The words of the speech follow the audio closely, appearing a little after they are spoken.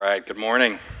right, good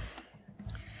morning.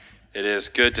 It is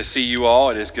good to see you all.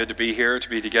 It is good to be here, to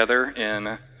be together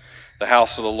in the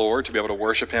house of the Lord, to be able to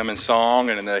worship Him in song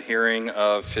and in the hearing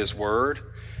of His Word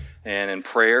and in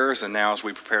prayers. And now as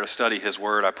we prepare to study His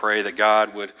Word, I pray that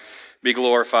God would be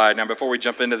glorified. Now before we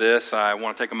jump into this, I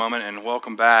want to take a moment and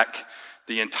welcome back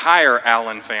the entire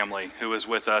Allen family who is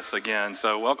with us again.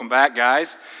 So welcome back,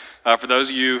 guys. For those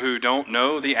of you who don't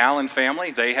know the Allen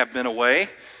family, they have been away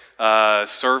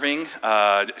serving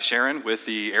Sharon with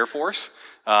the Air Force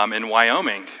in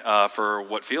Wyoming for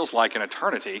what feels like an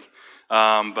eternity.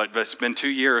 But it's been 2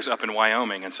 years up in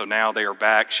Wyoming, and so now they are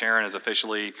back. Sharon is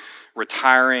officially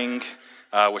retiring,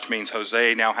 which means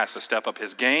Jose now has to step up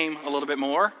his game a little bit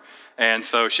more. And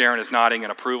so Sharon is nodding in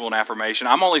approval and affirmation.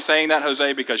 I'm only saying that,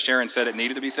 Jose, because Sharon said it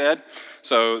needed to be said.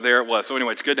 So there it was. So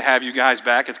anyway, it's good to have you guys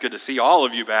back. It's good to see all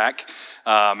of you back.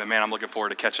 And man, I'm looking forward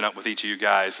to catching up with each of you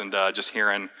guys and just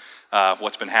hearing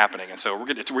what's been happening. And so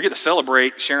we get to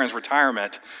celebrate Sharon's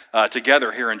retirement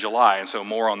together here in July. And so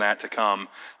more on that to come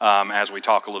as we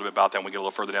talk a little bit about that when we get a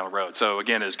little further down the road. So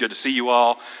again, it's good to see you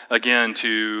all. Again,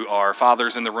 to our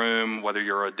fathers in the room, whether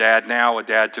you're a dad now, a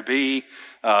dad to be,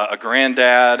 a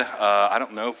granddad. I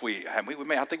don't know if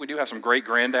I think we do have some great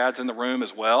granddads in the room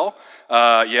as well.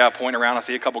 Pointing around, I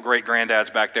see a couple great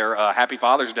granddads back there. Happy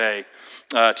Father's Day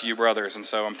to you brothers. And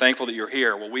so I'm thankful that you're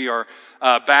here. Well, we are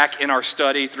back in our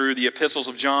study through the epistles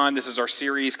of John. This is our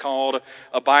series called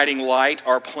Abiding Light.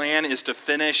 Our plan is to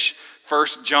finish 1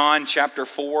 John chapter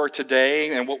 4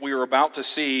 today, and what we are about to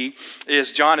see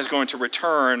is John is going to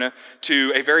return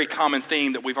to a very common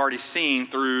theme that we've already seen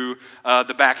through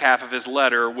the back half of his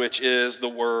letter, which is the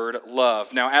word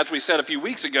love. Now, as we said a few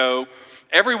weeks ago,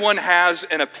 everyone has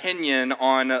an opinion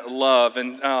on love,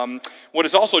 and what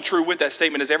is also true with that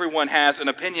statement is everyone has an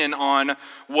opinion on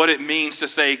what it means to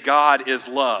say God is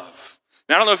love.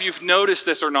 Now, I don't know if you've noticed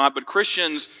this or not, but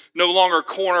Christians no longer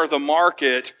corner the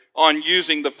market on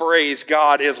using the phrase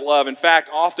God is love. In fact,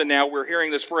 often now we're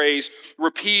hearing this phrase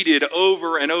repeated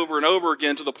over and over and over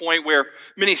again to the point where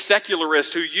many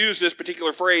secularists who use this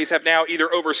particular phrase have now either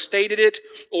overstated it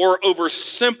or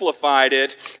oversimplified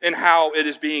it in how it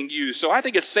is being used. So I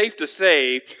think it's safe to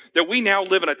say that we now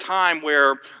live in a time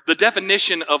where the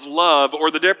definition of love,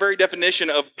 or the very definition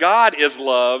of God is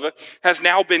love, has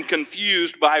now been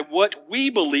confused by what we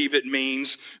believe it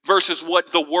means versus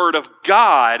what the Word of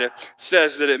God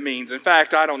says that it means. In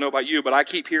fact, I don't know about you, but I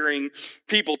keep hearing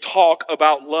people talk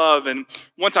about love, and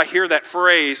once I hear that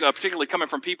phrase, particularly coming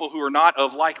from people who are not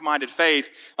of like-minded faith,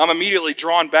 I'm immediately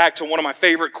drawn back to one of my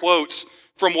favorite quotes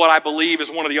from what I believe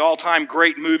is one of the all-time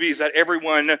great movies that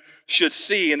everyone should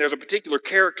see. And there's a particular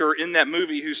character in that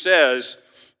movie who says,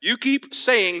 "You keep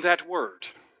saying that word,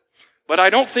 but I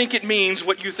don't think it means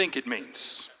what you think it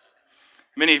means."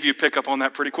 Many of you pick up on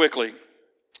that pretty quickly.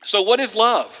 So what is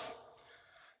love?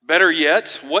 Better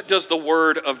yet, what does the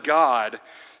Word of God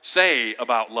say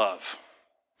about love?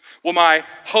 Well, my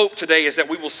hope today is that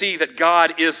we will see that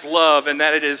God is love, and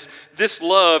that this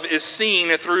love is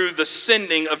seen through the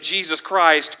sending of Jesus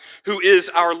Christ, who is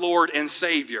our Lord and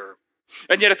Savior.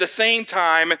 And yet at the same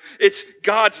time, it's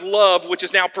God's love which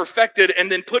is now perfected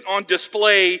and then put on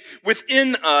display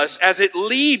within us as it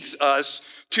leads us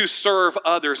to serve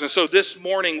others. And so this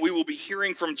morning we will be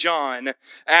hearing from John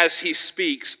as he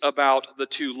speaks about the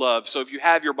two loves. So if you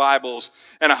have your Bibles,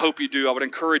 and I hope you do, I would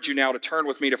encourage you now to turn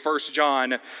with me to 1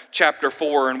 John chapter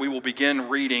 4, and we will begin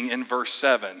reading in verse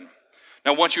 7.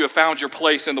 Now, once you have found your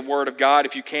place in the Word of God,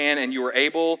 if you can and you are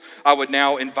able, I would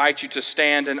now invite you to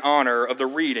stand in honor of the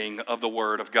reading of the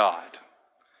Word of God.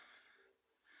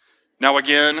 Now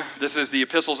again, this is the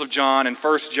epistles of John. In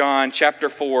 1 John chapter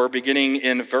 4, beginning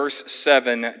in verse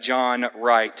 7, John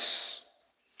writes,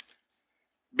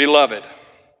 "Beloved,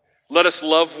 let us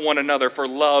love one another, for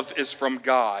love is from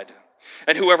God.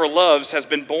 And whoever loves has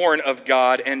been born of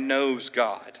God and knows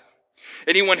God.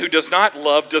 Anyone who does not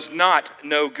love does not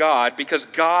know God, because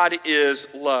God is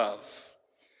love.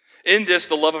 In this,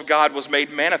 the love of God was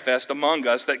made manifest among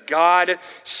us, that God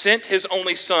sent his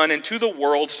only Son into the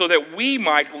world so that we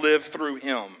might live through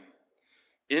him.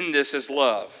 In this is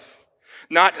love.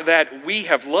 Not that we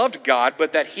have loved God,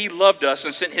 but that he loved us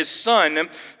and sent his Son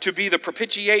to be the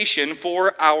propitiation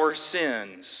for our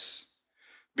sins.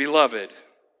 Beloved,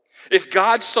 if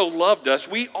God so loved us,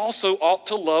 we also ought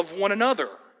to love one another.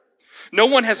 No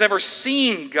one has ever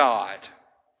seen God.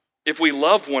 If we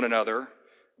love one another,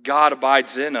 God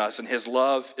abides in us, and his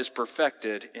love is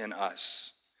perfected in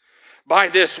us. By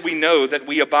this we know that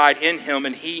we abide in him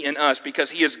and he in us,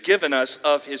 because he has given us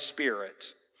of his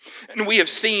Spirit. And we have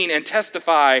seen and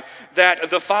testify that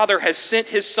the Father has sent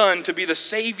his Son to be the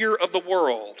Savior of the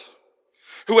world.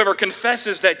 Whoever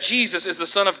confesses that Jesus is the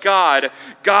Son of God,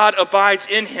 God abides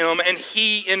in him and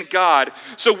he in God.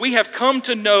 So we have come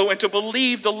to know and to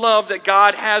believe the love that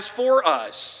God has for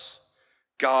us.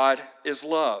 God is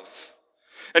love.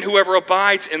 And whoever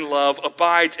abides in love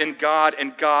abides in God,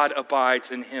 and God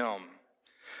abides in him.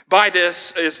 By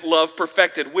this is love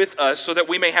perfected with us, so that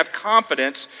we may have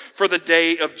confidence for the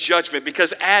day of judgment,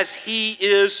 because as he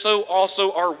is, so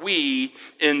also are we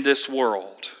in this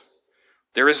world.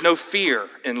 There is no fear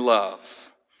in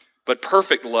love, but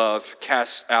perfect love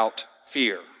casts out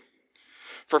fear.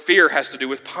 For fear has to do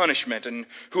with punishment, and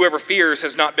whoever fears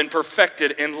has not been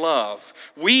perfected in love.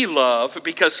 We love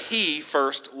because he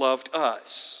first loved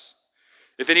us.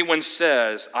 If anyone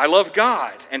says, I love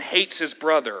God, and hates his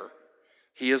brother,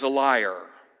 he is a liar.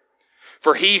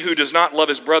 For he who does not love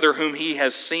his brother whom he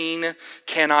has seen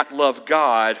cannot love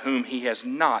God whom he has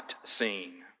not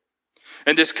seen.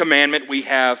 And this commandment we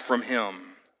have from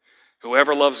him: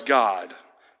 whoever loves God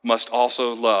must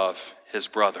also love his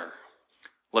brother.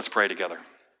 Let's pray together.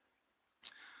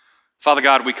 Father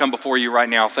God, we come before you right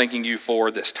now thanking you for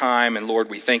this time. And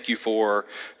Lord, we thank you for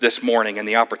this morning and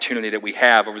the opportunity that we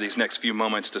have over these next few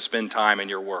moments to spend time in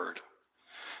your word.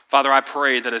 Father, I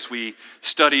pray that as we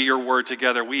study your word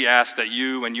together, we ask that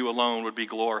you and you alone would be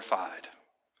glorified.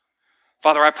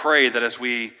 Father, I pray that as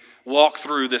we walk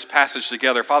through this passage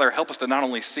together, Father, help us to not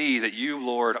only see that you,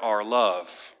 Lord, are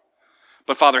love,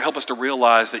 but Father, help us to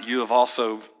realize that you have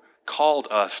also called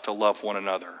us to love one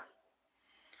another.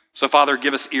 So Father,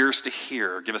 give us ears to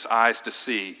hear, give us eyes to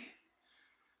see.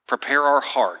 Prepare our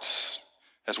hearts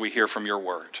as we hear from your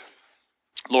word.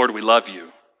 Lord, we love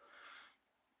you.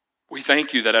 We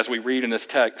thank you that as we read in this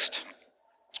text,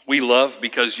 we love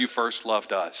because you first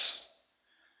loved us.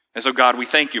 And so God, we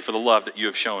thank you for the love that you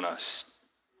have shown us.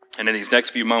 And in these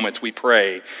next few moments, we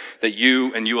pray that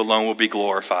you and you alone will be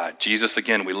glorified. Jesus,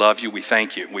 again, we love you, we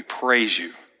thank you, we praise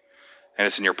you. And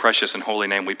it's in your precious and holy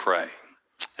name we pray.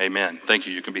 Amen. Thank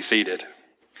you. You can be seated.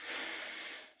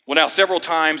 Well, now, several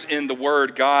times in the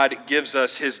Word, God gives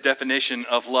us his definition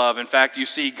of love. In fact, you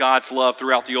see God's love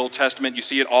throughout the Old Testament. You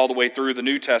see it all the way through the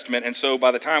New Testament. And so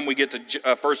by the time we get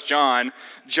to 1 John,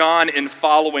 John, in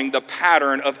following the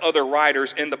pattern of other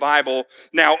writers in the Bible,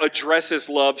 now addresses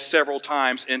love several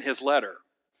times in his letter.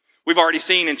 We've already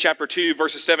seen in chapter 2,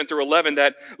 verses 7 through 11,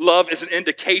 that love is an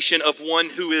indication of one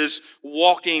who is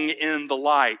walking in the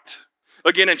light.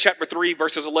 Again, in chapter 3,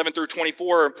 verses 11 through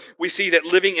 24, we see that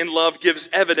living in love gives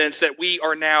evidence that we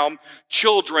are now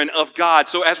children of God.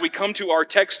 So as we come to our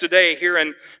text today here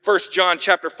in 1 John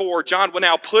chapter 4, John will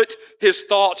now put his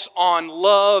thoughts on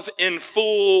love in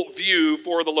full view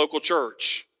for the local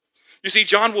church. You see,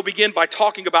 John will begin by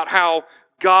talking about how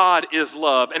God is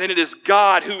love, and it is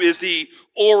God who is the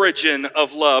origin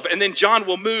of love. And then John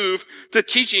will move to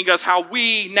teaching us how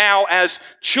we now, as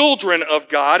children of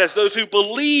God, as those who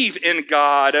believe in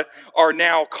God, are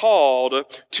now called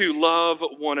to love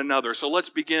one another. So let's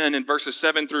begin in verses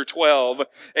 7 through 12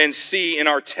 and see in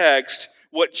our text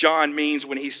what John means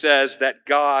when he says that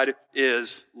God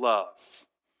is love.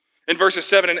 In verses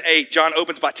 7 and 8, John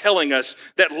opens by telling us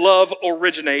that love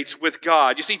originates with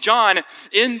God. You see, John,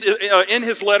 in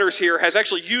his letters here, has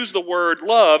actually used the word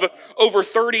love over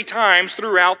 30 times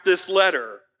throughout this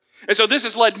letter. And so this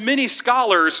has led many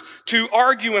scholars to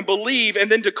argue and believe and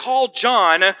then to call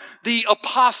John the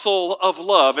apostle of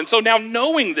love. And so now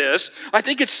knowing this, I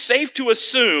think it's safe to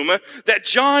assume that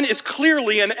John is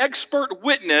clearly an expert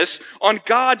witness on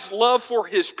God's love for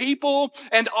his people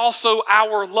and also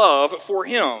our love for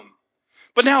him.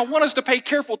 But now I want us to pay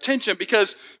careful attention,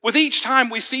 because with each time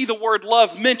we see the word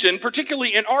love mentioned,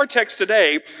 particularly in our text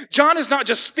today, John is not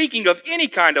just speaking of any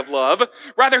kind of love.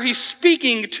 Rather, he's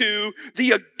speaking to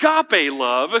the agape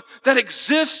love that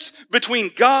exists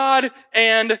between God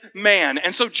and man.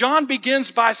 And so John begins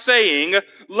by saying,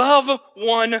 love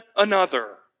one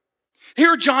another.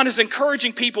 Here, John is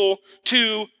encouraging people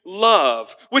to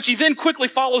love, which he then quickly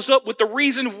follows up with the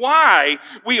reason why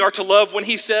we are to love when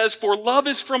he says, for love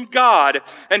is from God,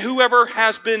 and whoever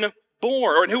has been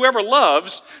born, or whoever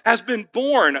loves has been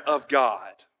born of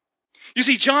God. You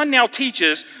see, John now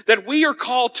teaches that we are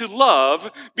called to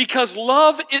love because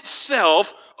love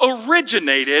itself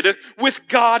originated with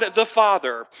God the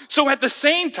Father. So at the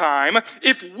same time,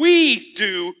 if we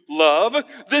do love,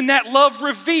 then that love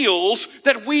reveals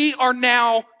that we are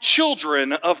now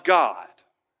children of God.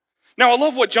 Now, I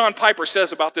love what John Piper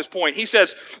says about this point. He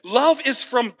says, love is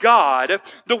from God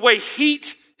the way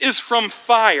heat is from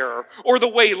fire, or the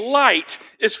way light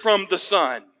is from the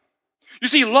sun. You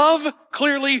see, love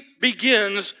clearly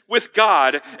begins with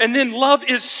God, and then love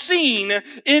is seen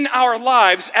in our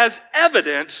lives as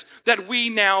evidence that we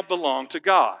now belong to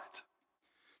God.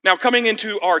 Now, coming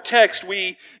into our text,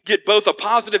 we get both a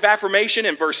positive affirmation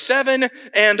in verse 7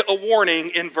 and a warning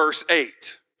in verse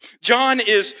 8. John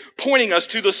is pointing us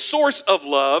to the source of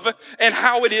love and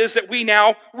how it is that we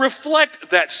now reflect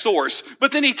that source.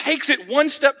 But then he takes it one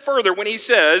step further when he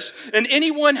says, and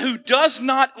anyone who does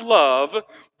not love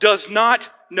does not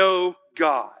know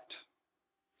God.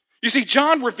 You see,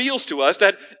 John reveals to us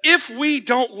that if we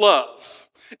don't love,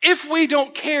 if we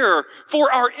don't care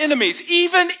for our enemies,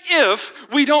 even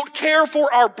if we don't care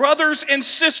for our brothers and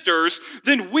sisters,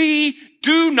 then we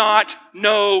do not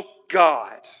know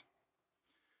God.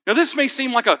 Now, this may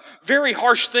seem like a very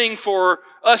harsh thing for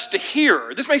us to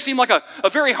hear. This may seem like a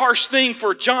very harsh thing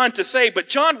for John to say, but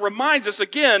John reminds us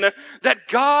again that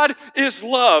God is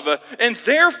love. And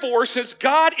therefore, since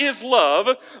God is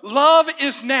love, love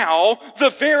is now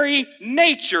the very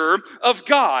nature of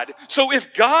God. So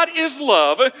if God is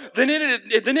love, then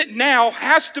it now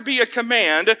has to be a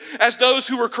command as those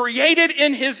who were created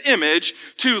in his image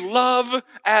to love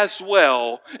as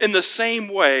well in the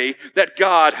same way that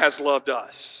God has loved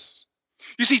us.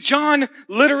 You see, John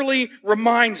literally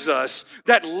reminds us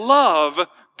that love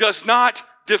does not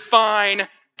define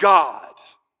God.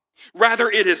 Rather,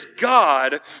 it is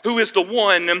God who is the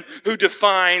one who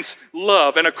defines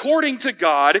love. And according to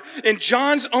God, in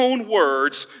John's own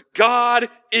words, God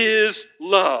is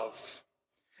love.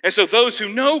 And so those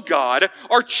who know God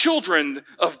are children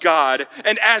of God.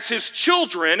 And as his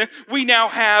children, we now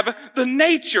have the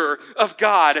nature of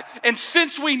God. And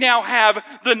since we now have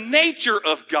the nature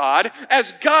of God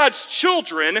as God's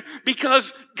children,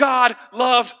 because God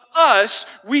loved us,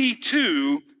 we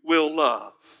too will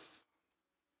love.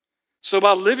 So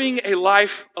by living a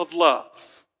life of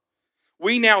love,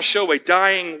 we now show a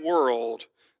dying world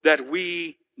that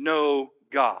we know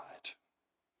God.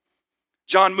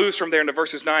 John moves from there into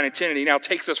verses 9 and 10, and he now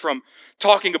takes us from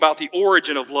talking about the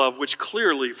origin of love, which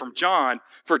clearly for John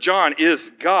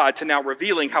is God, to now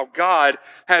revealing how God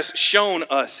has shown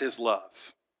us his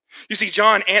love. You see,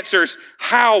 John answers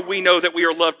how we know that we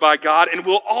are loved by God and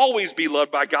will always be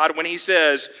loved by God when he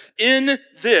says, in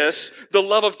this, the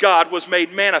love of God was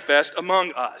made manifest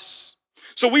among us.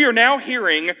 So we are now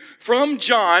hearing from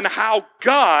John how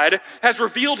God has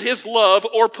revealed his love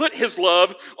or put his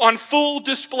love on full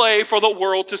display for the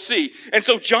world to see. And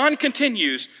so John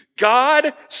continues,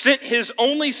 God sent his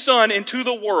only son into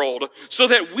the world so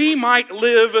that we might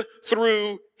live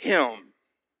through him.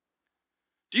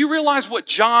 Do you realize what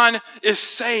John is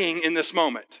saying in this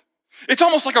moment? It's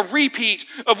almost like a repeat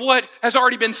of what has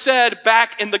already been said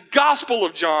back in the Gospel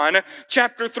of John,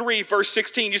 chapter 3, verse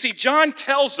 16. You see, John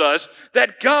tells us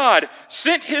that God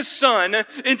sent his son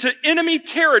into enemy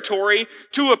territory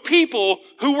to a people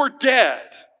who were dead.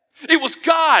 It was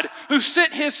God who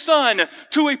sent his son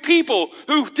to a people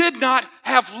who did not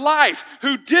have life,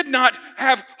 who did not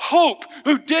have hope,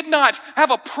 who did not have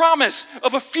a promise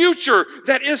of a future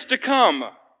that is to come.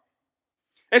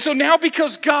 And so now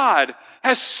because God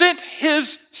has sent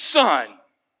his son,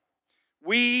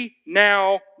 we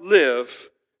now live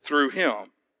through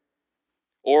him.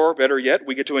 Or better yet,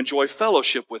 we get to enjoy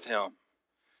fellowship with him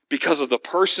because of the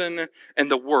person and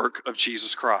the work of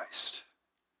Jesus Christ.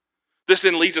 This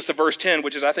then leads us to verse 10,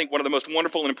 which is, I think, one of the most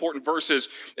wonderful and important verses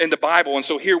in the Bible. And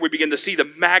so here we begin to see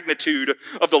the magnitude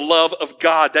of the love of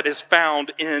God that is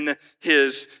found in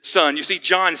his son. You see,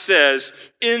 John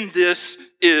says, in this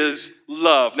is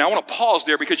love. Now, I want to pause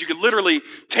there because you can literally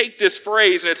take this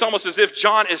phrase and it's almost as if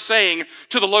John is saying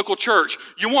to the local church,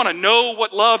 you want to know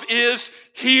what love is?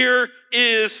 Here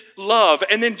is love.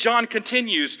 And then John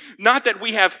continues, not that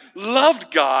we have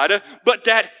loved God, but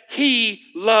that he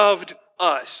loved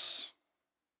us.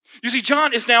 You see,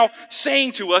 John is now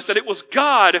saying to us that it was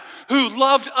God who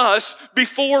loved us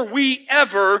before we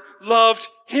ever loved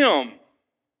him.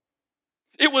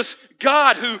 It was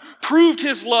God who proved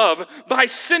his love by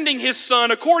sending his son,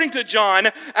 according to John,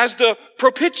 as the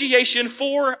propitiation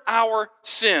for our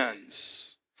sins.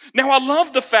 Now, I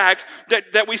love the fact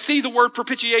that we see the word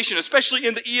propitiation, especially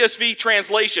in the ESV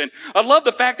translation. I love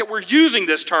the fact that we're using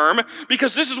this term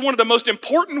because this is one of the most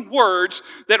important words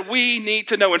that we need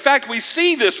to know. In fact, we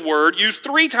see this word used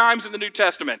 3 times in the New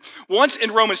Testament. Once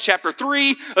in Romans chapter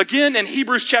 3, again in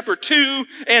Hebrews chapter 2,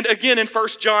 and again in 1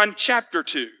 John chapter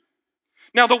 2.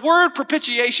 Now, the word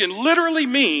propitiation literally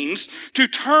means to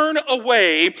turn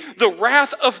away the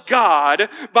wrath of God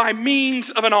by means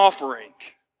of an offering.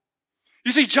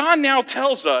 You see, John now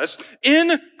tells us,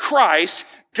 in Christ,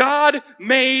 God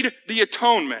made the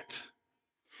atonement.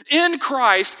 In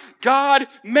Christ, God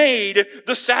made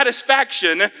the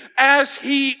satisfaction as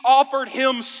he offered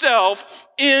himself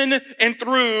in and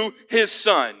through his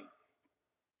son.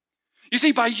 You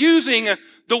see, by using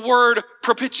the word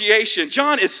propitiation.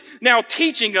 John is now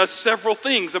teaching us several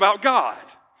things about God.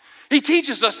 He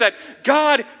teaches us that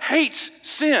God hates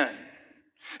sin.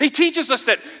 He teaches us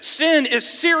that sin is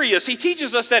serious. He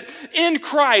teaches us that in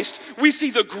Christ we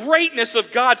see the greatness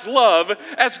of God's love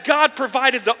as God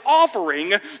provided the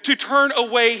offering to turn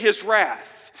away his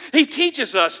wrath. He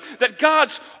teaches us that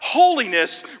God's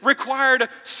holiness required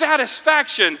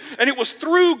satisfaction, and it was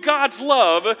through God's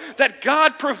love that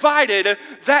God provided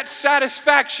that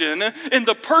satisfaction in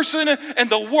the person and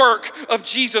the work of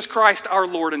Jesus Christ, our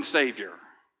Lord and Savior.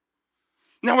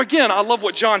 Now again, I love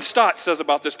what John Stott says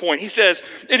about this point. He says,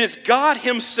 it is God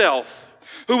himself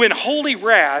who in holy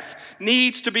wrath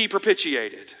needs to be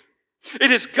propitiated.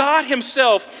 It is God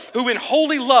himself who in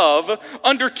holy love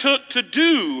undertook to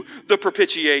do the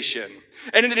propitiation.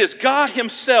 And it is God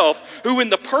himself who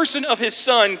in the person of his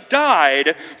Son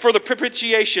died for the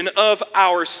propitiation of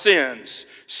our sins.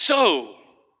 So,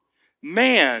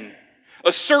 man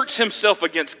asserts himself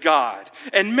against God,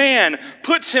 and man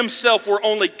puts himself where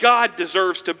only God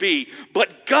deserves to be.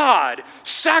 But God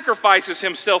sacrifices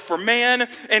himself for man,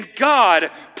 and God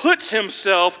puts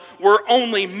himself where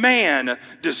only man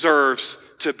deserves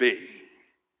to be.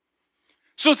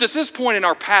 So at this point in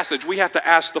our passage, we have to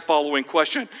ask the following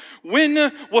question.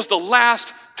 When was the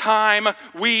last time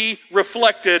we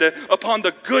reflected upon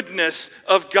the goodness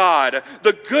of God?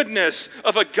 The goodness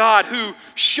of a God who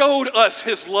showed us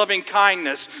his loving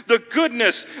kindness. The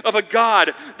goodness of a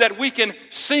God that we can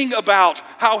sing about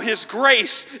how his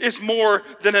grace is more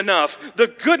than enough. The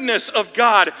goodness of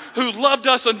God who loved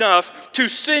us enough to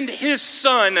send his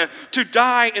Son to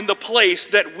die in the place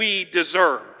that we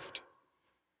deserved.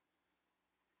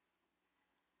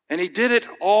 And he did it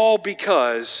all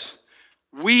because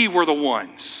we were the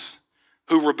ones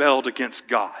who rebelled against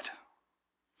God.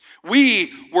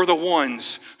 We were the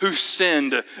ones who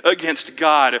sinned against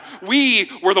God. We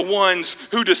were the ones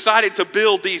who decided to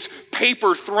build these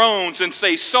paper thrones and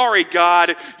say, sorry,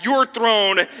 God, your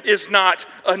throne is not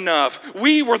enough.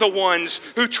 We were the ones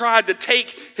who tried to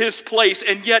take his place,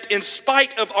 and yet in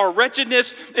spite of our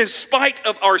wretchedness, in spite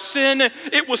of our sin,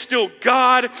 it was still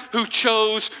God who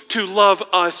chose to love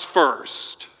us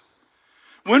first.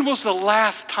 When was the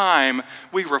last time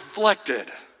we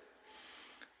reflected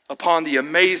upon the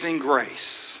amazing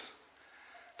grace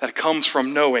that comes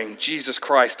from knowing Jesus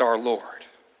Christ our Lord,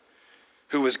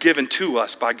 who was given to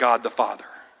us by God the Father?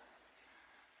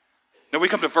 Now we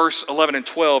come to verse 11 and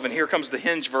 12, and here comes the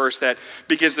hinge verse that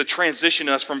begins to transition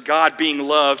us from God being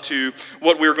love to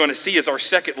what we're going to see as our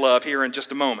second love here in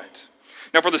just a moment.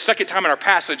 Now, for the second time in our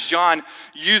passage, John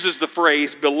uses the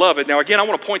phrase beloved. Now, again, I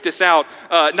want to point this out,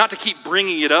 not to keep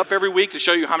bringing it up every week to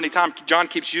show you how many times John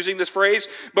keeps using this phrase,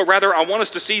 but rather I want us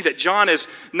to see that John is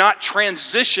not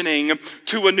transitioning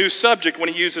to a new subject when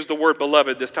he uses the word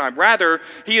beloved this time. Rather,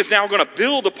 he is now going to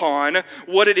build upon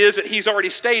what it is that he's already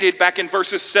stated back in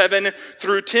verses 7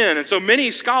 through 10. And so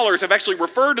many scholars have actually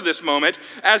referred to this moment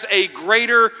as a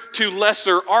greater to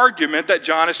lesser argument that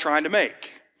John is trying to make.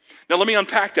 Now let me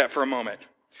unpack that for a moment.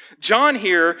 John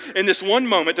here, in this one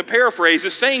moment, to paraphrase,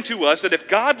 is saying to us that if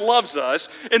God loves us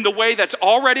in the way that's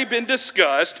already been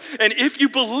discussed, and if you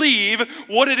believe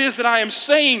what it is that I am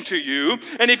saying to you,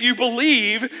 and if you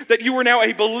believe that you are now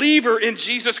a believer in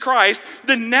Jesus Christ,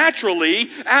 then naturally,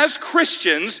 as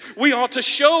Christians, we ought to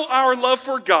show our love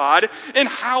for God and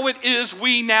how it is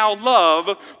we now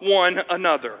love one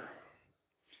another.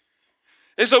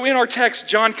 And so in our text,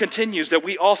 John continues that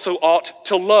we also ought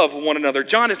to love one another.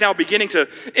 John is now beginning to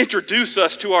introduce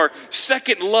us to our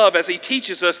second love as he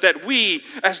teaches us that we,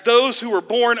 as those who are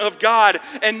born of God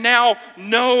and now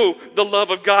know the love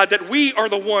of God, that we are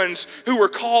the ones who are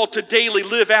called to daily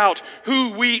live out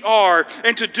who we are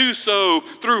and to do so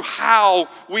through how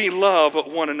we love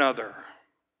one another.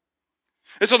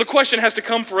 And so the question has to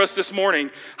come for us this morning: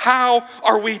 how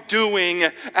are we doing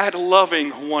at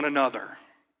loving one another?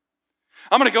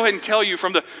 I'm going to go ahead and tell you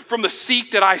from the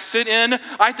seat that I sit in,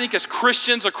 I think as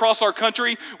Christians across our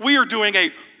country, we are doing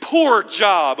a poor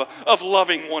job of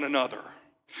loving one another.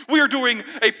 We are doing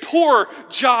a poor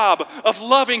job of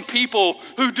loving people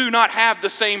who do not have the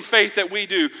same faith that we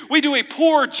do. We do a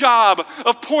poor job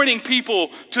of pointing people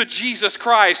to Jesus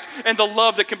Christ and the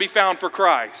love that can be found for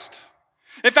Christ.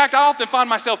 In fact, I often find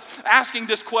myself asking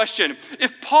this question: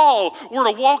 if Paul were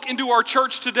to walk into our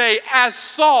church today as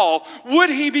Saul, would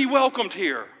he be welcomed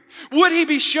here? Would he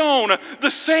be shown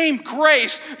the same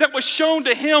grace that was shown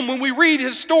to him when we read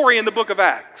his story in the book of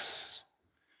Acts?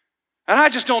 And I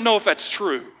just don't know if that's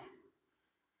true.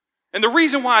 And the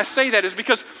reason why I say that is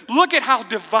because look at how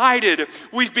divided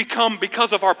we've become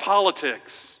because of our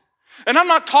politics. And I'm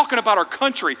not talking about our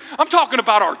country, I'm talking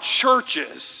about our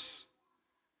churches.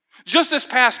 Just this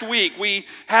past week, we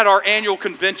had our annual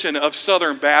convention of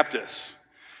Southern Baptists.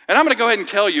 And I'm going to go ahead and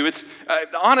tell you, it's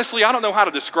honestly, I don't know how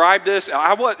to describe this.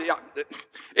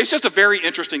 It's just a very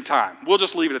interesting time. We'll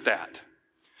just leave it at that.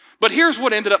 But here's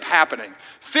what ended up happening.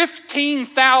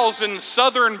 15,000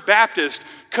 Southern Baptists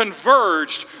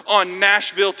converged on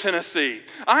Nashville, Tennessee.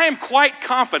 I am quite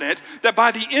confident that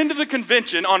by the end of the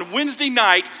convention on Wednesday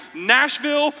night,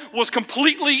 Nashville was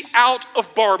completely out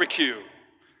of barbecue.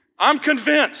 I'm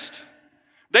convinced.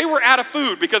 They were out of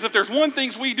food, because if there's one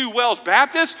thing we do well as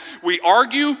Baptists, we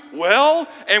argue well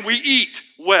and we eat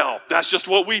well. That's just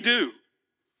what we do.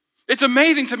 It's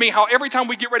amazing to me how every time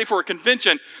we get ready for a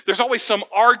convention, there's always some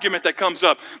argument that comes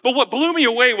up. But what blew me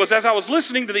away was, as I was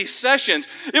listening to these sessions,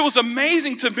 it was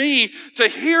amazing to me to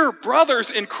hear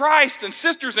brothers in Christ and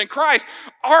sisters in Christ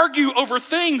argue over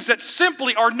things that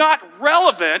simply are not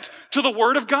relevant to the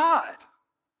Word of God.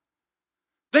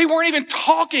 They weren't even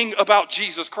talking about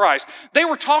Jesus Christ. They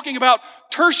were talking about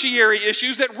tertiary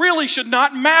issues that really should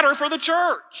not matter for the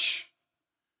church.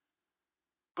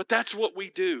 But that's what we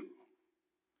do.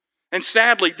 And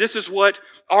sadly, this is what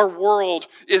our world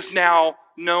is now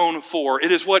known for.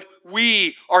 It is what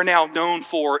we are now known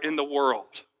for in the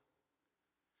world.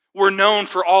 We're known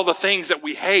for all the things that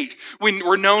we hate.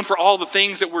 We're known for all the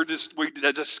things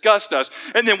that disgust us.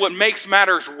 And then what makes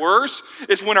matters worse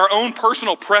is when our own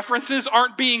personal preferences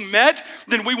aren't being met,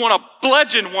 then we want to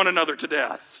bludgeon one another to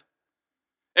death.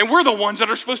 And we're the ones that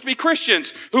are supposed to be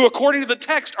Christians, who according to the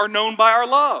text are known by our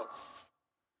love.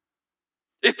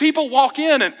 If people walk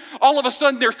in and all of a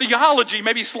sudden their theology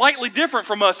may be slightly different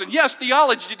from us, and yes,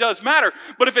 theology does matter,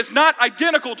 but if it's not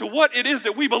identical to what it is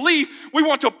that we believe, we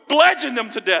want to bludgeon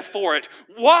them to death for it.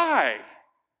 Why?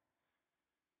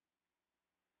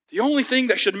 The only thing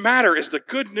that should matter is the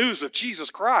good news of Jesus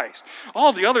Christ.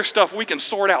 All the other stuff we can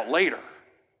sort out later.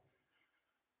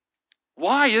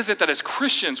 Why is it that as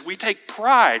Christians we take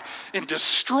pride in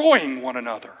destroying one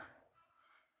another?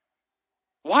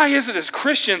 Why is it as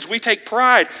Christians we take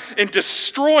pride in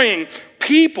destroying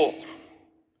people?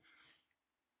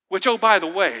 Which, oh, by the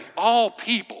way, all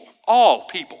people,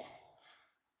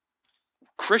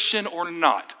 Christian or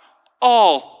not,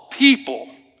 all people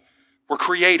were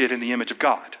created in the image of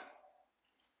God.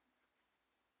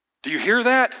 Do you hear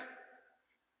that?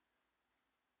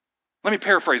 Let me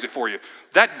paraphrase it for you.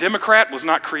 That Democrat was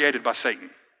not created by Satan.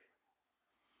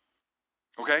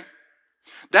 Okay?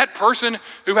 That person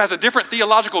who has a different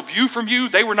theological view from you,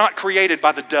 they were not created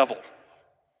by the devil.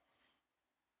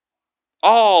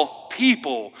 All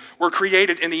people were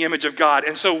created in the image of God.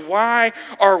 And so why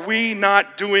are we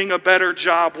not doing a better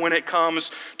job when it comes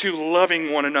to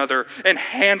loving one another and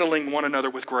handling one another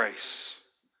with grace?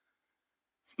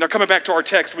 Now, coming back to our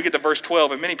text, we get to verse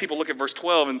 12, and many people look at verse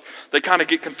 12 and they kind of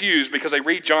get confused because they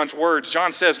read John's words.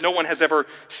 John says, no one has ever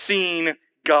seen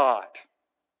God.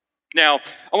 Now,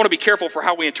 I want to be careful for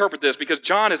how we interpret this, because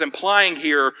John is implying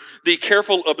here the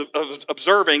careful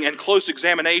observing and close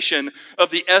examination of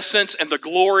the essence and the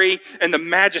glory and the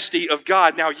majesty of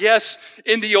God. Now, yes,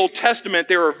 in the Old Testament,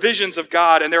 there are visions of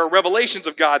God and there are revelations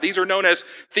of God. These are known as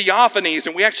theophanies,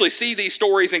 and we actually see these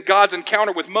stories in God's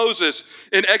encounter with Moses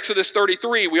in Exodus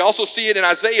 33. We also see it in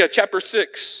Isaiah chapter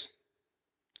 6.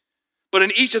 But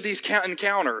in each of these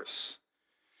encounters,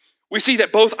 we see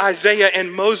that both Isaiah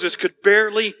and Moses could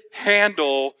barely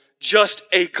handle just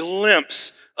a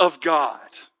glimpse of God.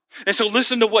 And so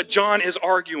listen to what John is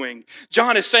arguing.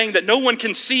 John is saying that no one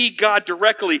can see God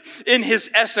directly in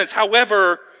his essence.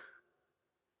 However,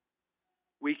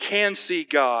 we can see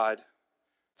God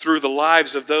through the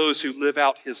lives of those who live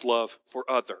out his love for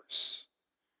others.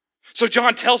 So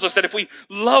John tells us that if we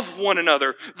love one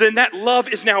another, then that love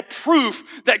is now proof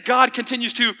that God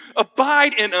continues to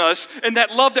abide in us, and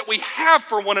that love that we have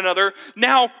for one another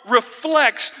now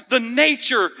reflects the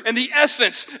nature and the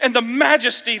essence and the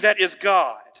majesty that is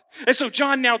God. And so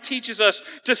John now teaches us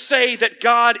to say that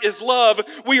God is love.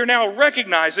 We are now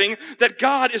recognizing that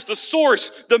God is the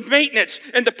source, the maintenance,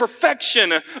 and the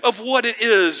perfection of what it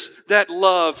is that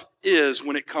love is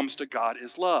when it comes to God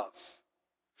is love.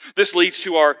 This leads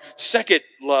to our second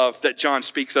love that John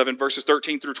speaks of in verses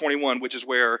 13 through 21, which is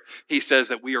where he says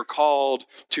that we are called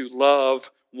to love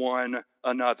one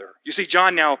another. You see,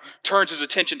 John now turns his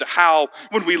attention to how,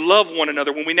 when we love one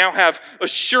another, when we now have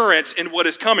assurance in what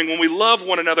is coming, when we love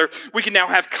one another, we can now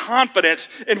have confidence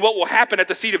in what will happen at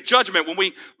the seat of judgment. When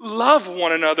we love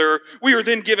one another, we are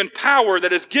then given power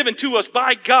that is given to us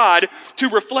by God to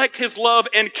reflect his love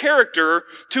and character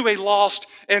to a lost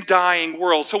and dying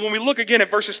world. So when we look again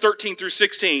at verses 13 through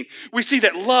 16, we see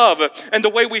that love and the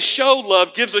way we show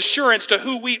love gives assurance to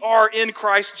who we are in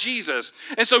Christ Jesus.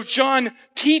 And so John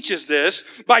teaches this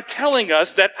this by telling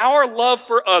us that our love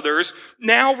for others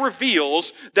now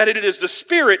reveals that it is the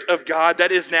Spirit of God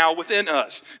that is now within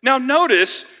us. Now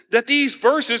notice that these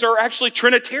verses are actually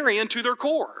Trinitarian to their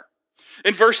core.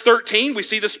 In verse 13, we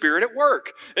see the Spirit at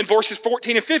work. In verses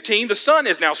 14 and 15, the Son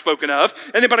is now spoken of.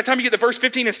 And then by the time you get to verse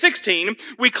 15 and 16,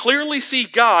 we clearly see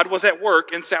God was at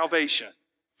work in salvation.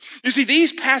 You see,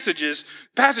 these passages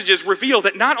reveal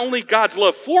that not only God's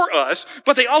love for us,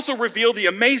 but they also reveal the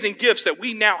amazing gifts that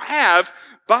we now have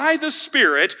by the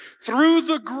Spirit through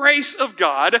the grace of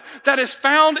God that is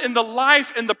found in the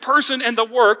life and the person and the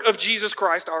work of Jesus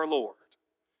Christ our Lord.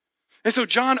 And so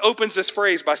John opens this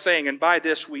phrase by saying, and by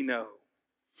this we know.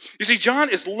 You see, John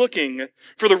is looking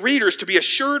for the readers to be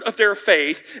assured of their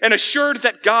faith and assured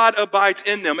that God abides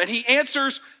in them. And he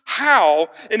answers how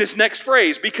in his next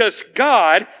phrase, because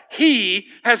God, he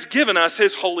has given us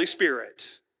his Holy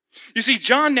Spirit. You see,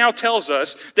 John now tells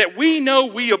us that we know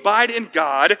we abide in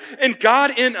God and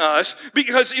God in us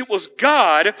because it was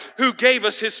God who gave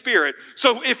us his Spirit.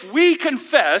 So if we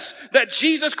confess that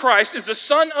Jesus Christ is the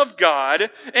Son of God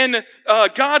and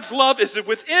God's love is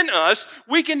within us,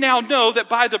 we can now know that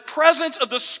by the presence of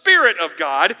the Spirit of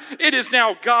God, it is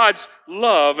now God's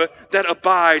love that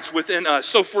abides within us.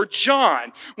 So for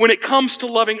John, when it comes to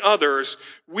loving others,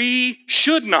 we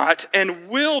should not and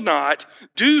will not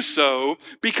do so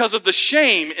because of the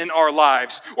shame in our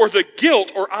lives or the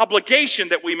guilt or obligation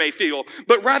that we may feel,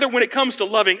 but rather when it comes to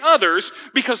loving others,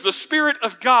 because the Spirit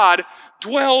of God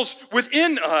dwells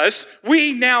within us,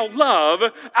 we now love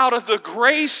out of the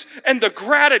grace and the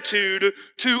gratitude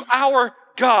to our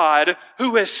God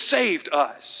who has saved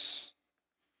us.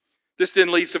 This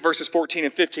then leads to verses 14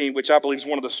 and 15, which I believe is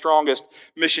one of the strongest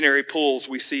missionary pulls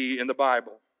we see in the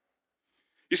Bible.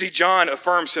 You see, John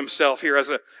affirms himself here as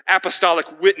an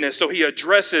apostolic witness, so he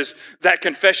addresses that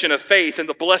confession of faith and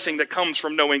the blessing that comes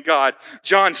from knowing God.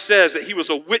 John says that he was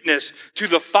a witness to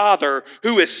the Father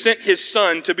who has sent his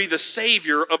Son to be the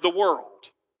Savior of the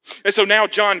world. And so now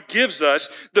John gives us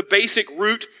the basic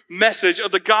root message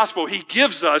of the gospel. He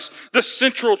gives us the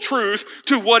central truth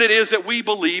to what it is that we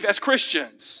believe as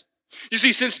Christians. You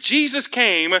see, since Jesus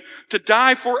came to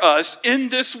die for us in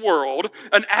this world,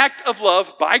 an act of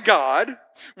love by God,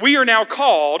 we are now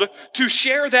called to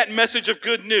share that message of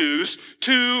good news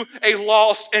to a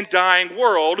lost and dying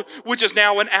world, which is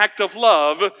now an act of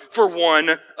love for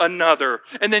one another.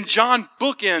 And then John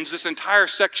bookends this entire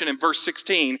section in verse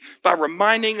 16 by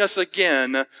reminding us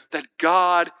again that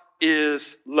God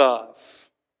is love.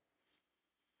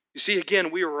 You see,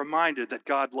 again, we are reminded that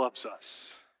God loves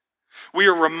us. We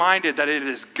are reminded that it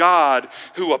is God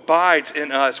who abides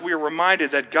in us. We are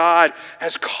reminded that God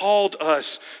has called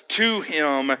us to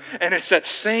him. And it's that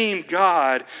same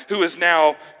God who is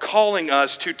now calling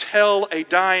us to tell a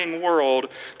dying world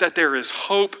that there is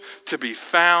hope to be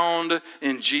found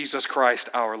in Jesus Christ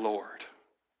our Lord.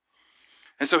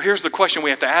 And so here's the question we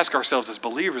have to ask ourselves as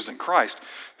believers in Christ.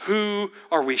 Who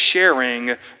are we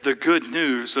sharing the good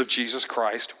news of Jesus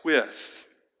Christ with?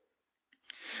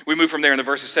 We move from there into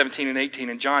verses 17 and 18,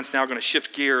 and John's now going to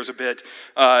shift gears a bit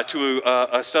to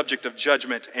a subject of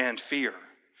judgment and fear.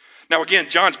 Now again,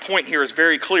 John's point here is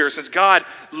very clear. Since God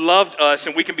loved us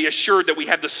and we can be assured that we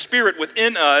have the Spirit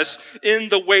within us in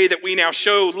the way that we now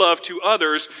show love to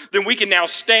others, then we can now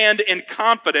stand in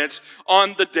confidence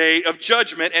on the day of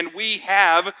judgment, and we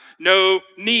have no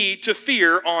need to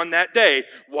fear on that day.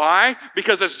 Why?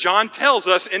 Because as John tells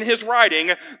us in his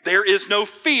writing, there is no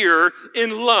fear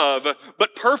in love,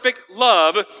 but perfect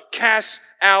love casts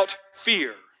out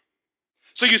fear.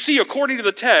 So you see, according to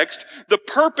the text, the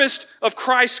purpose of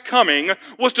Christ's coming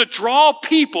was to draw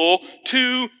people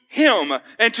to him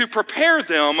and to prepare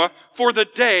them for the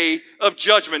day of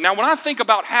judgment. Now, when I think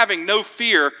about having no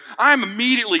fear, I'm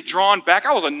immediately drawn back.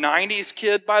 I was a 90s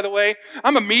kid, by the way.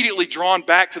 I'm immediately drawn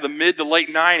back to the mid to late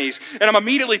 90s. And I'm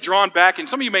immediately drawn back, and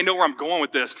some of you may know where I'm going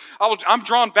with this. I'm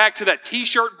drawn back to that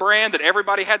t-shirt brand that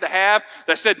everybody had to have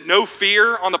that said no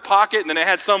fear on the pocket, and then it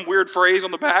had some weird phrase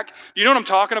on the back. You know what I'm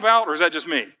talking about, or is that just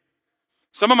me?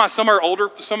 Some of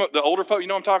the older folk, you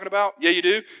know what I'm talking about? Yeah, you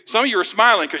do? Some of you are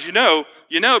smiling because you know,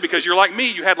 because you're like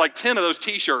me, you had like 10 of those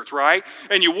t-shirts, right?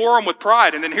 And you wore them with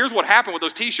pride. And then here's what happened with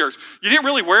those t-shirts. You didn't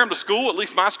really wear them to school, at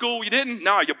least my school, you didn't.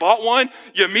 No, you bought one,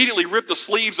 you immediately ripped the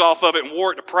sleeves off of it and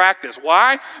wore it to practice.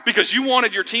 Why? Because you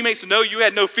wanted your teammates to know you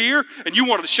had no fear and you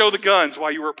wanted to show the guns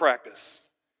while you were at practice.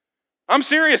 I'm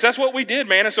serious. That's what we did,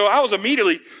 man. And so I was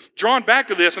immediately drawn back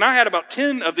to this, and I had about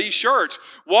 10 of these shirts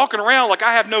walking around like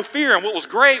I have no fear. And what was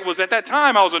great was at that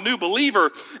time I was a new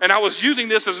believer, and I was using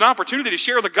this as an opportunity to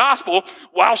share the gospel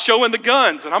while showing the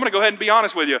guns. And I'm going to go ahead and be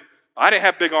honest with you. I didn't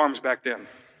have big arms back then.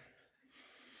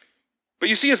 But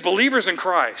you see, as believers in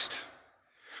Christ,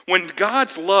 When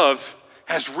God's love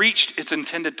has reached its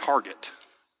intended target,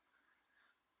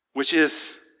 which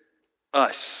is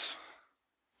us,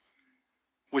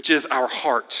 which is our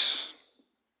hearts,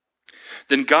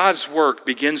 then God's work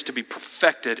begins to be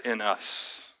perfected in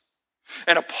us.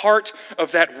 And a part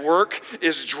of that work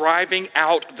is driving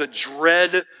out the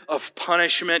dread of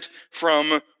punishment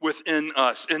from within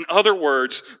us. In other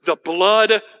words, the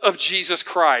blood of Jesus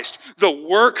Christ, the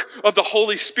work of the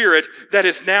Holy Spirit that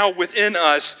is now within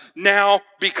us, now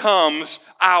becomes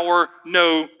our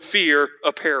no fear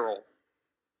apparel.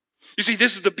 You see,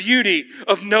 this is the beauty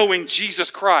of knowing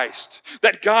Jesus Christ,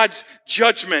 that God's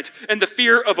judgment and the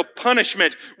fear of a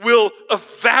punishment will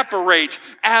evaporate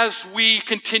as we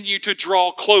continue to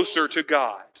draw closer to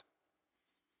God.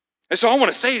 And so I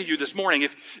want to say to you this morning,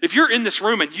 if you're in this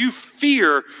room and you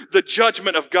fear the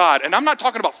judgment of God, and I'm not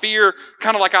talking about fear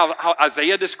kind of like how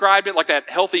Isaiah described it, like that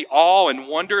healthy awe and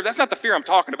wonder. That's not the fear I'm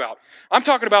talking about. I'm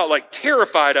talking about like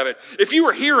terrified of it. If you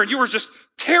were here and you were just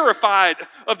terrified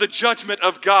of the judgment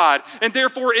of God, and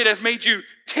therefore it has made you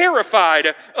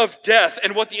terrified of death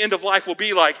and what the end of life will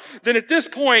be like, then at this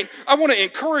point, I want to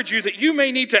encourage you that you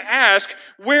may need to ask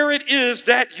where it is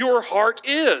that your heart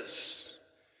is.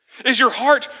 Is your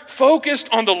heart focused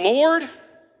on the Lord?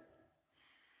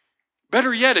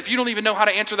 Better yet, if you don't even know how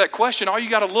to answer that question, all you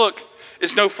got to look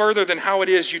is no further than how it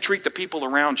is you treat the people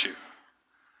around you.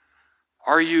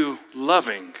 Are you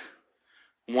loving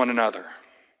one another?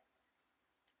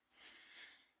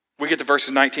 We get to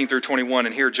verses 19 through 21,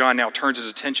 and here John now turns his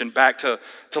attention back to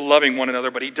loving one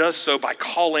another, but he does so by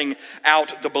calling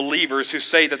out the believers who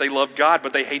say that they love God,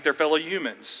 but they hate their fellow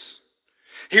humans.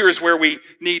 Here is where we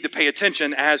need to pay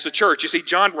attention as a church. You see,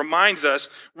 John reminds us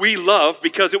we love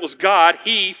because it was God,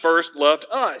 He first loved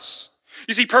us.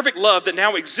 You see, perfect love that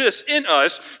now exists in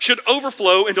us should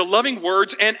overflow into loving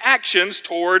words and actions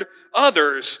toward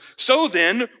others. So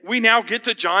then, we now get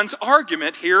to John's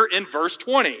argument here in verse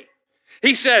 20.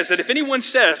 He says that if anyone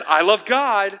says, I love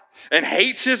God, and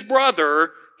hates his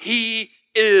brother, he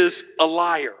is a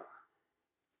liar.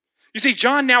 You see,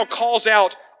 John now calls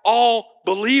out all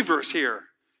believers here.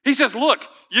 He says, look,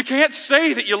 you can't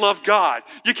say that you love God.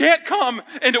 You can't come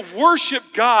and worship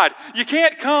God. You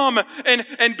can't come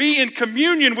and be in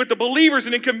communion with the believers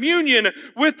and in communion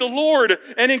with the Lord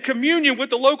and in communion with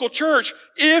the local church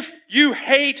if you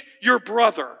hate your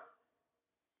brother.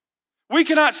 We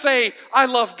cannot say, I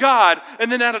love God, and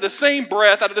then out of the same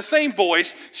breath, out of the same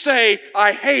voice, say,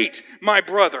 I hate my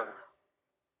brother.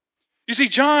 You see,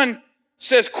 John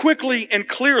says quickly and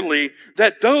clearly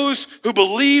that those who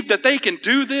believe that they can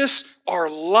do this are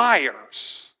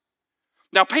liars.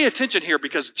 Now pay attention here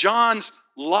because John's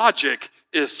logic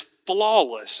is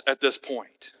flawless at this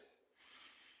point.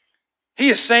 He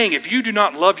is saying if you do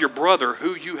not love your brother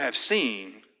who you have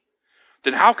seen,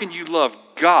 then how can you love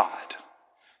God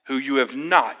who you have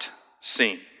not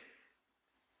seen?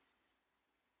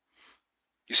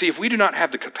 You see, if we do not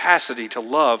have the capacity to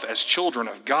love as children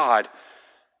of God,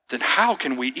 then how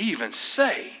can we even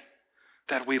say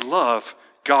that we love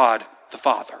God the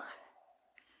Father?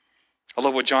 I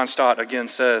love what John Stott again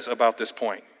says about this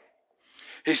point.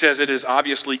 He says it is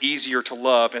obviously easier to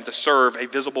love and to serve a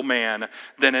visible man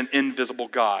than an invisible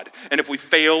God. And if we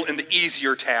fail in the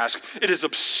easier task, it is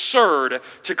absurd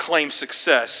to claim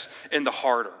success in the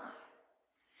harder.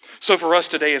 So for us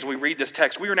today, as we read this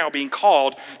text, we are now being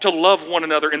called to love one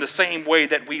another in the same way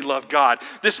that we love God.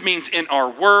 This means in our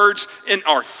words, in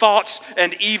our thoughts,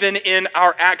 and even in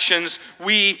our actions,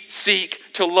 we seek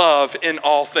to love in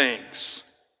all things.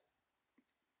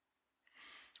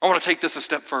 I want to take this a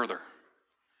step further.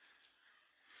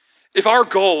 If our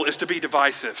goal is to be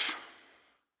divisive,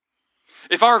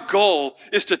 if our goal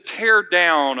is to tear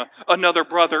down another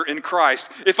brother in Christ,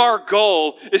 if our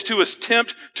goal is to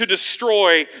attempt to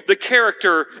destroy the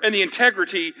character and the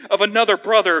integrity of another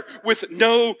brother with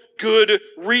no good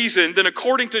reason, then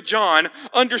according to John,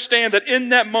 understand that in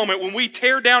that moment when we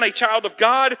tear down a child of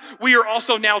God, we are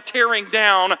also now tearing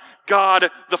down God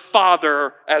the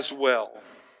Father as well.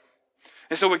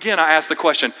 And so again, I ask the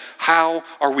question, how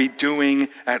are we doing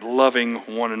at loving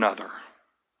one another?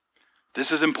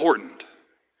 This is important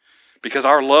because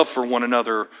our love for one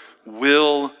another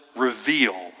will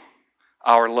reveal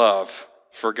our love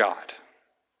for God.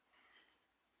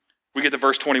 We get to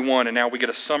verse 21, and now we get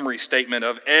a summary statement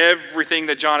of everything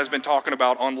that John has been talking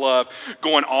about on love,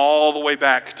 going all the way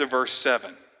back to verse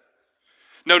 7.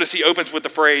 Notice he opens with the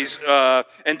phrase,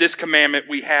 and this commandment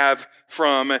we have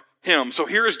from him. So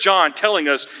here is John telling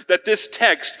us that this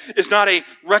text is not a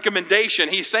recommendation.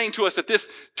 He's saying to us that this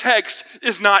text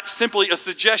is not simply a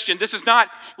suggestion. This is not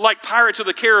like Pirates of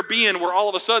the Caribbean where all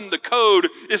of a sudden the code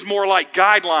is more like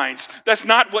guidelines. That's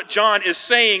not what John is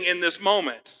saying in this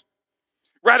moment.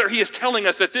 Rather, he is telling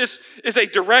us that this is a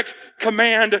direct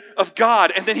command of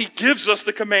God, and then he gives us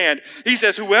the command. He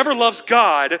says, whoever loves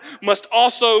God must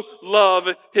also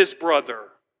love his brother.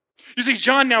 You see,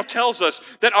 John now tells us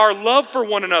that our love for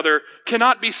one another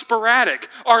cannot be sporadic.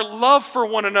 Our love for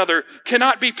one another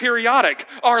cannot be periodic.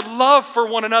 Our love for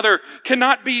one another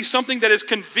cannot be something that is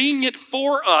convenient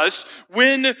for us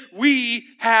when we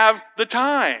have the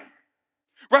time.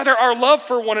 Rather, our love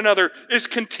for one another is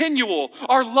continual.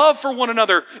 Our love for one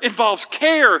another involves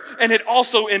care, and it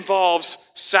also involves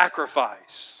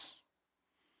sacrifice.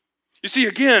 You see,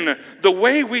 again, the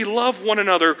way we love one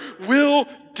another will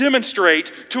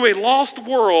demonstrate to a lost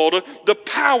world the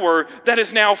power that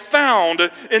is now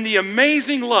found in the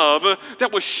amazing love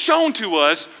that was shown to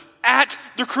us at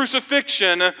the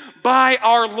crucifixion by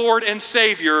our Lord and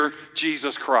Savior,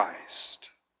 Jesus Christ.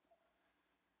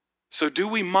 So do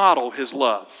we model his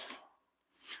love?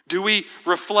 Do we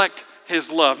reflect his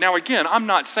love? Now again, I'm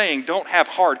not saying don't have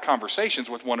hard conversations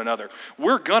with one another.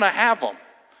 We're gonna have them,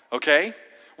 okay?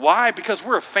 Why? Because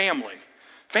we're a family.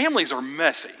 Families are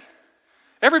messy.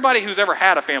 Everybody who's ever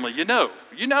had a family, you know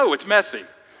it's messy.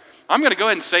 I'm going to go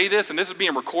ahead and say this, and this is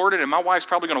being recorded, and my wife's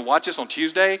probably going to watch this on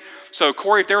Tuesday. So,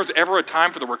 Corey, if there was ever a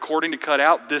time for the recording to cut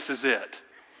out, this is it.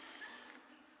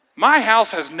 My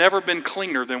house has never been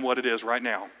cleaner than what it is right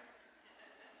now.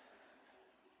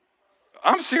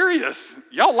 I'm serious.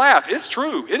 Y'all laugh. It's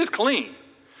true. It is clean.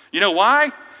 You know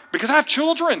why? Because I have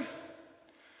children.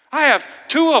 I have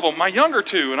two of them, my younger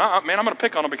two, and I'm going to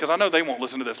pick on them because I know they won't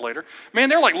listen to this later. Man,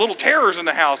 they're like little terrors in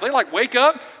the house. They like wake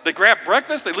up, they grab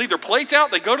breakfast, they leave their plates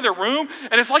out, they go to their room,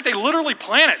 and it's like they literally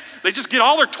plan it. They just get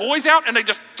all their toys out and they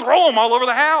just throw them all over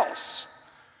the house.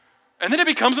 And then it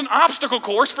becomes an obstacle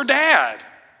course for Dad.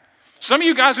 Some of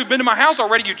you guys who've been to my house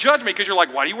already, you judge me because you're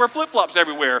like, why do you wear flip-flops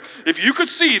everywhere? If you could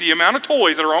see the amount of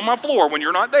toys that are on my floor when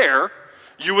you're not there,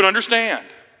 you would understand.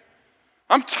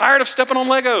 I'm tired of stepping on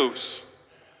Legos.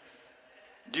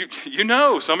 You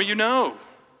know, some of you know.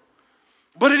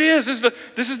 But this is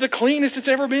the cleanest it's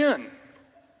ever been.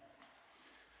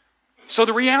 So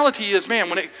the reality is, man,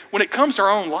 when it comes to our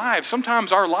own lives,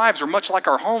 sometimes our lives are much like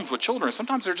our homes with children.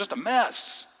 Sometimes they're just a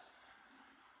mess.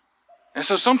 And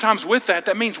so sometimes with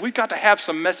that means we've got to have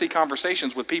some messy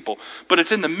conversations with people. But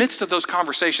it's in the midst of those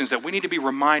conversations that we need to be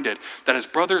reminded that as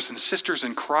brothers and sisters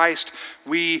in Christ,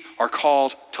 we are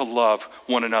called to love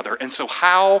one another. And so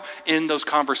how in those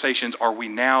conversations are we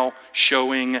now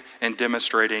showing and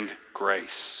demonstrating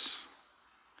grace?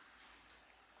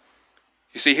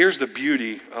 You see, here's the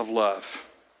beauty of love.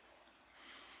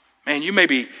 Man, you may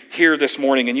be here this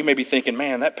morning and you may be thinking,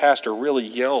 man, that pastor really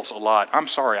yells a lot. I'm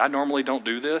sorry, I normally don't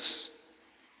do this.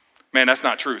 Man, that's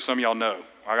not true. Some of y'all know.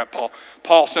 I got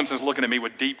Paul Simpson's looking at me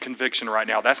with deep conviction right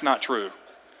now. That's not true.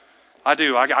 I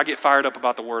do. I get fired up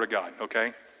about the Word of God,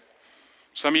 okay?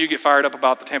 Some of you get fired up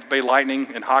about the Tampa Bay Lightning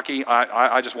and hockey.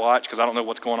 I just watch because I don't know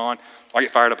what's going on. I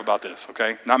get fired up about this,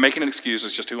 okay? Not making an excuse.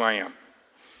 It's just who I am.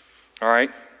 All right?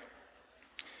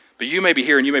 But you may be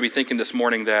here and you may be thinking this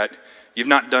morning that you've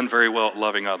not done very well at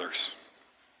loving others.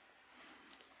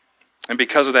 And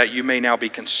because of that, you may now be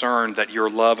concerned that your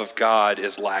love of God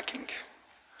is lacking.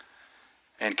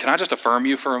 And can I just affirm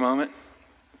you for a moment?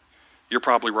 You're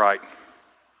probably right.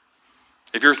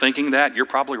 If you're thinking that, you're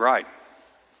probably right.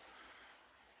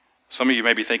 Some of you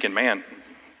may be thinking, man,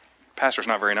 pastor's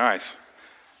not very nice.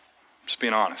 I'm just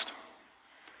being honest.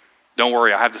 Don't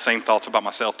worry, I have the same thoughts about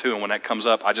myself too, and when that comes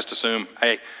up, I just assume,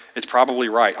 hey, it's probably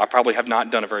right. I probably have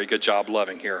not done a very good job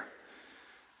loving here.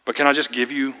 But can I just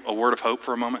give you a word of hope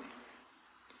for a moment?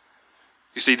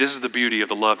 You see, this is the beauty of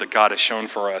the love that God has shown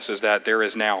for us, is that there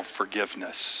is now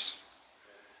forgiveness.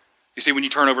 You see, when you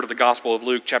turn over to the Gospel of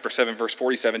Luke, chapter 7, verse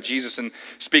 47, Jesus, in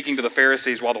speaking to the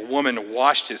Pharisees while the woman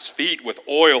washed his feet with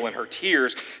oil in her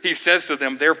tears, he says to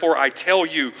them, therefore I tell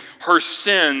you, her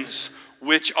sins,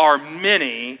 which are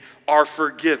many, are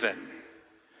forgiven,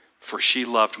 for she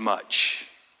loved much.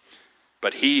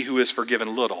 But he who is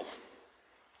forgiven little,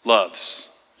 loves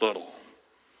little.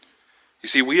 You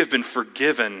see, we have been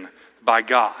forgiven by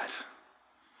God.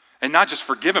 And not just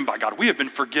forgiven by God, we have been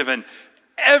forgiven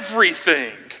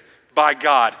everything by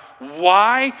God.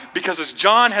 Why? Because as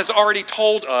John has already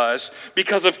told us,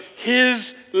 because of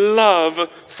his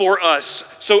love for us.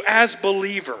 So as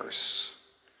believers,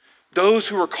 those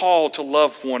who are called to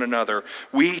love one another,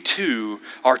 we too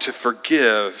are to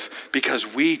forgive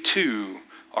because we too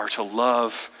are to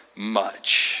love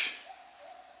much.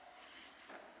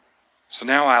 So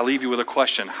now I leave you with a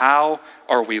question. How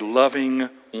are we loving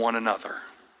one another?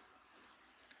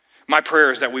 My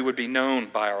prayer is that we would be known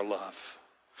by our love.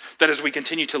 That as we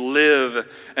continue to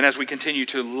live and as we continue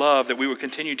to love, that we would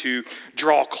continue to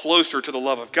draw closer to the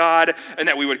love of God, and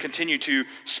that we would continue to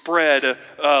spread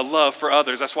love for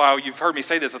others. That's why you've heard me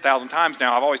say this 1,000 times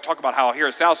now. I've always talked about how here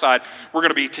at Southside, we're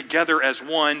going to be together as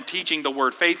one, teaching the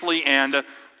word faithfully and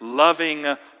loving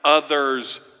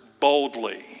others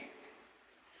boldly.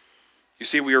 You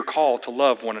see, we are called to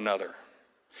love one another.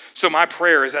 So my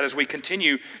prayer is that as we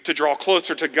continue to draw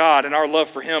closer to God and our love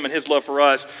for him and his love for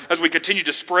us, as we continue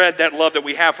to spread that love that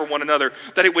we have for one another,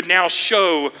 that it would now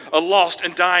show a lost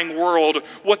and dying world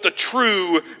what the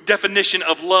true definition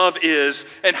of love is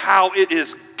and how it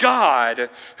is God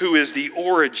who is the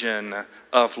origin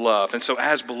of love. And so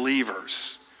as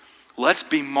believers, let's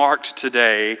be marked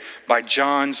today by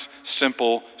John's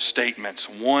simple statements.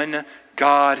 1,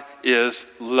 God is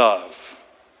love.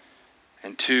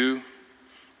 And 2,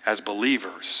 as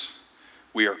believers,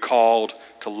 we are called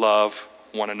to love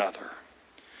one another.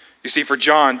 You see, for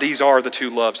John, these are the 2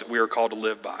 loves that we are called to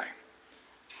live by.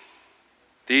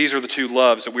 These are the 2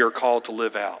 loves that we are called to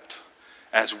live out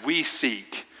as we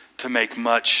seek to make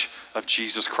much of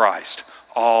Jesus Christ,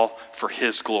 all for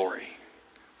his glory.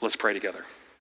 Let's pray together.